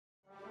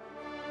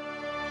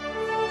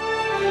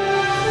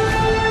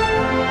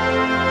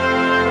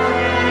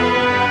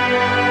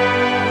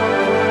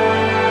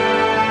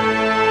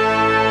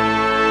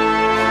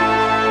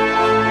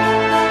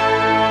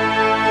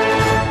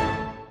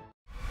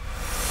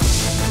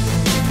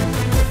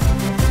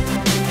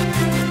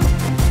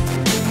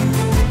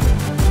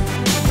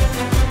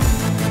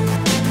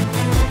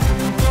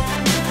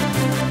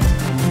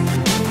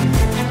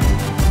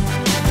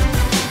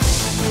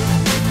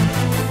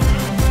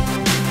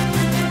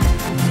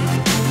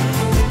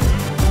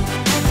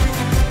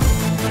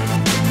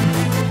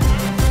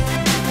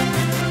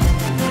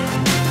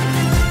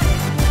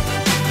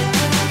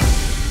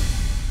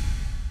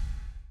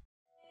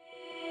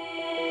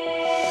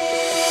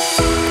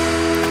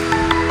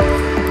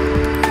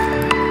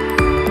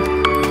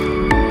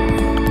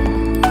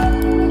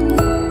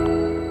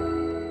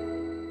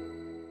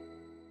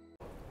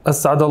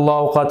أسعد الله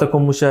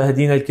أوقاتكم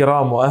مشاهدينا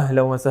الكرام،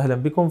 وأهلا وسهلا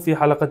بكم في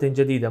حلقة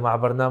جديدة مع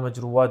برنامج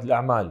رواد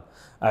الأعمال.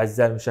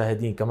 أعزائي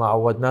المشاهدين، كما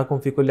عودناكم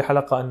في كل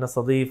حلقة أن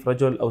نستضيف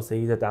رجل أو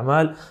سيدة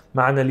أعمال.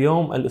 معنا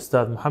اليوم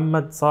الأستاذ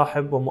محمد،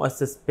 صاحب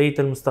ومؤسس بيت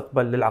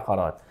المستقبل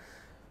للعقارات.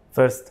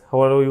 First,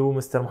 how are you,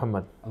 Mr.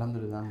 Muhammad?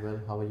 Alhamdulillah, I'm well.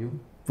 How are you?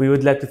 We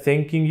would like to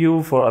thank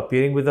you for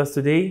appearing with us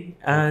today,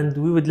 and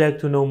we would like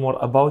to know more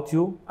about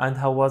you and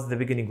how was the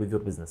beginning with your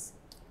business.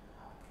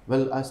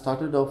 Well, I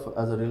started off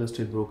as a real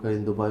estate broker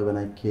in Dubai when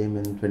I came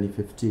in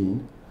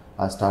 2015.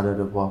 I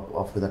started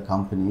off with a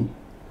company,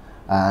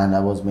 and I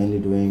was mainly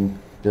doing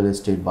real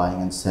estate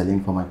buying and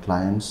selling for my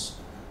clients.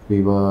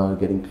 We were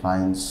getting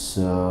clients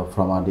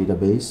from our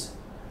database,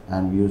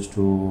 and we used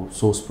to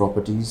source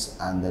properties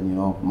and then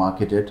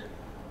market it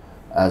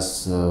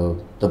as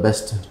the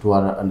best to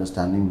our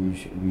understanding.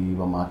 We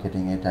were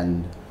marketing it,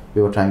 and we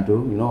were trying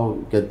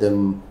to get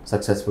them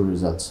successful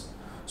results.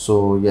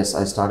 So yes,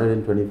 I started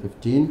in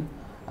 2015.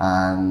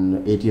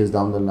 And 8 years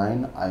down the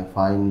line, I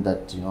find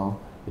that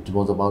it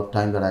was about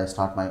time that I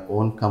start my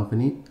own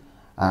company,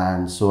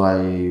 and so I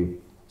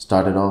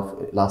started off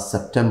last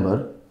September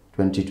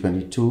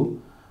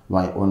 2022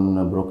 my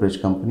own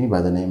brokerage company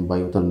by the name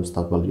Bayut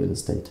Almustaqbal Real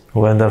Estate.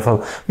 Wonderful.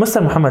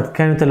 Mr. Muhammad,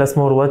 can you tell us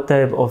more what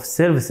type of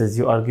services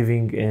you are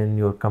giving in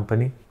your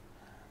company?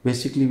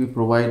 Basically, we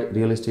provide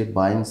real estate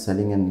buying,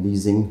 selling and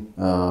leasing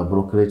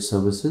brokerage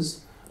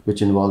services,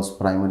 which involves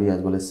primary as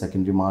well as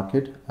secondary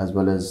market, as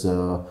well as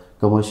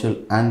commercial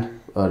and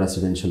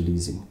residential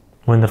leasing.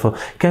 Wonderful.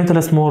 Can you tell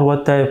us more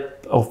what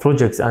type of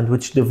projects and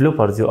which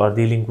developers you are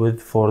dealing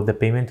with for the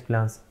payment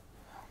plans?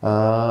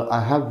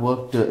 I have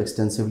worked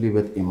extensively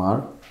with Imar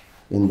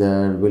in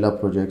their villa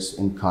projects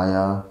in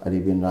Kaya,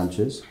 Arabian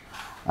Ranches,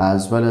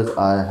 as well as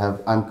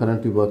I'm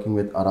currently working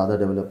with Arada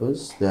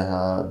developers.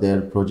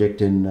 Their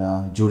project in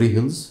Jury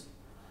Hills.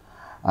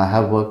 I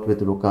have worked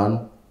with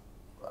Rukan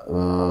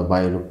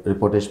by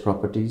Reportage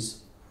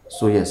Properties.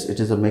 So yes, it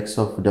is a mix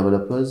of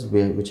developers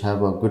which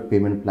have a good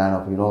payment plan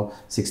of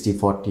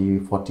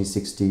 60-40,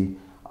 40-60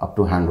 up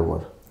to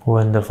handover.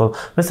 Wonderful.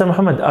 Mr.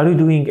 Muhammad, are you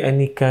doing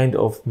any kind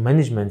of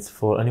managements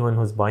for anyone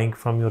who's buying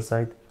from your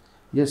side?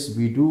 Yes,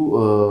 we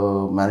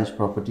do manage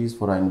properties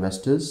for our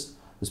investors,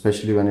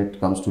 especially when it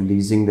comes to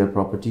leasing their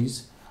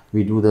properties.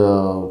 We do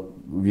the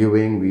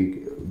viewing,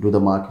 we do the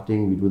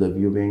marketing, we do the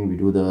viewing, we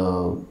do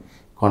the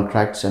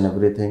contracts and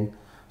everything.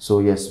 So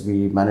yes,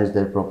 we manage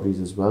their properties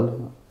as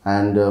well.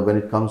 And when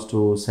it comes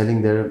to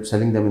selling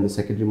them in the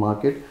secondary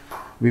market,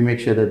 we make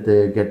sure that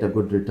they get a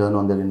good return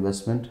on their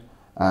investment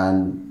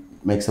and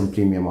make some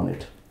premium on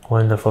it.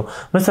 Wonderful.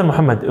 Mr.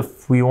 Muhammad,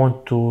 if we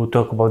want to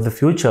talk about the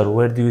future,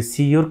 where do you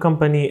see your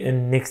company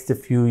in next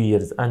few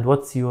years, and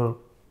what's your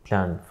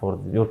plan for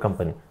your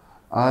company?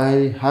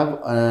 I have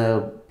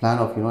a plan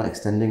of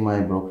extending my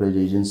brokerage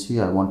agency.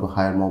 I want to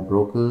hire more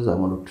brokers. I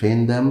want to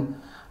train them.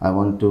 I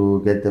want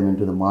to get them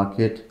into the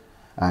market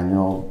and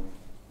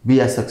be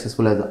as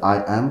successful as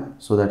I am,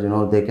 so that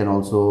they can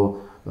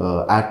also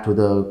add to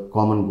the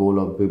common goal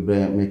of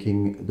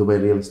making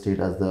Dubai real estate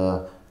as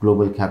the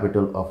global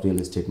capital of real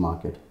estate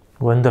market.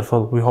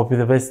 Wonderful. We hope you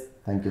the best.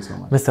 Thank you so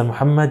much. Mr.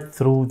 Muhammad,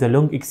 through the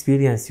long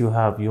experience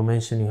you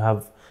mentioned you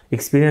have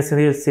experience in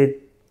real estate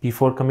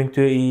before coming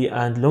to UAE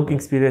and long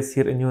experience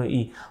here in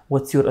UAE.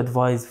 What's your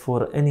advice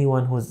for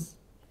anyone who's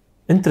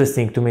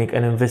interested to make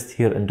an invest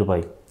here in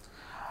Dubai?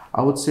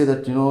 I would say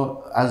that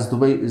as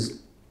Dubai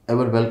is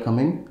ever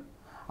welcoming,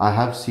 I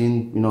have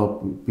seen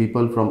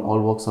people from all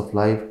walks of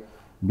life,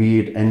 be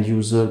it end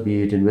user,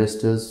 be it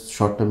investors,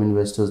 short-term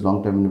investors,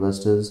 long-term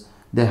investors.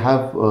 They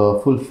have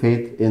full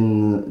faith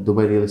in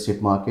Dubai real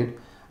estate market,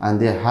 and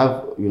they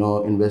have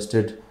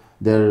invested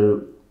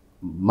their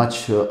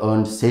much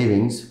earned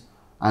savings,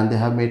 and they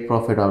have made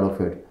profit out of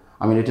it.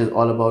 I mean, it is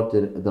all about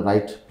the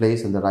right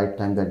place and the right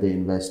time that they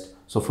invest.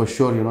 So for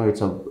sure,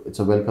 it's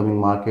a welcoming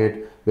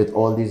market with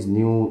all these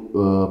new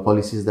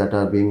policies that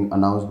are being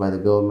announced by the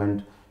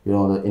government.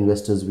 The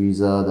investors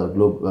visa,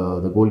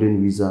 the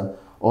golden visa,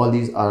 all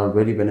these are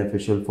very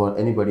beneficial for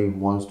anybody who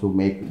wants to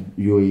make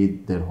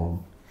UAE their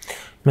home.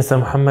 Mr.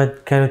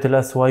 Muhammad, can you tell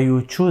us why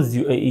you choose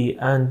UAE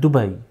and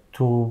Dubai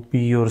to be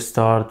your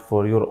start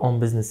for your own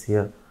business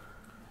here?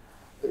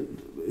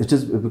 It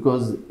is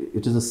because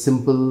it is a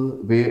simple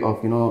way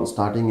of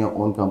starting your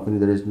own company.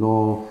 There is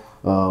no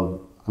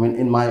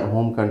in my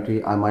home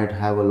country, I might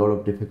have a lot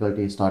of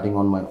difficulty starting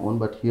on my own,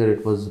 but here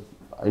it was,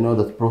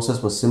 the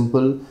process was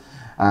simple.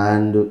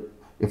 And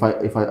if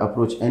I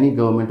approach any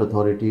government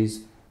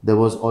authorities, there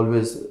was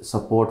always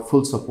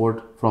full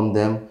support from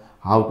them,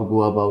 how to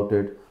go about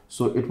it.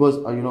 So it was,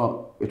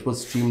 it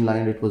was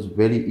streamlined. It was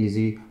very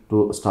easy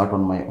to start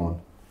on my own.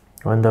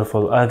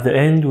 Wonderful. At the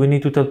end, we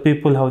need to tell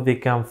people how they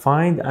can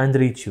find and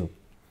reach you.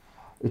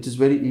 It is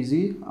very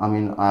easy. I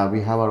mean,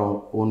 we have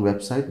our own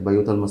website,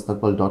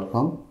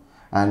 bayutalmustaqbal.com,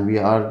 and we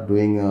are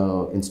doing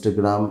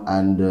Instagram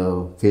and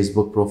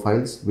Facebook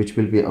profiles, which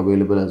will be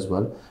available as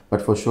well.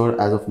 But for sure,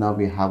 as of now,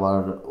 we have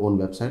our own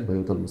website,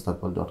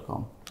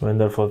 bayut.almustaqbal.com.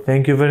 Wonderful.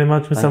 Thank you very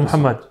much, Mr.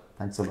 Muhammad.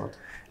 Thanks a lot.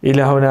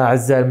 إلى هنا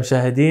أعزائي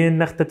المشاهدين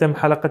نختتم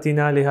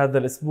حلقتنا لهذا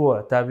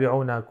الأسبوع.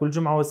 تابعونا كل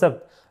جمعة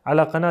وسبت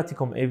على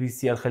قناتكم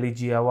ABC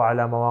الخليجية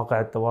وعلى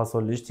مواقع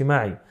التواصل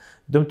الاجتماعي.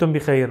 دمتم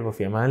بخير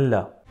وفي أمان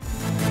الله.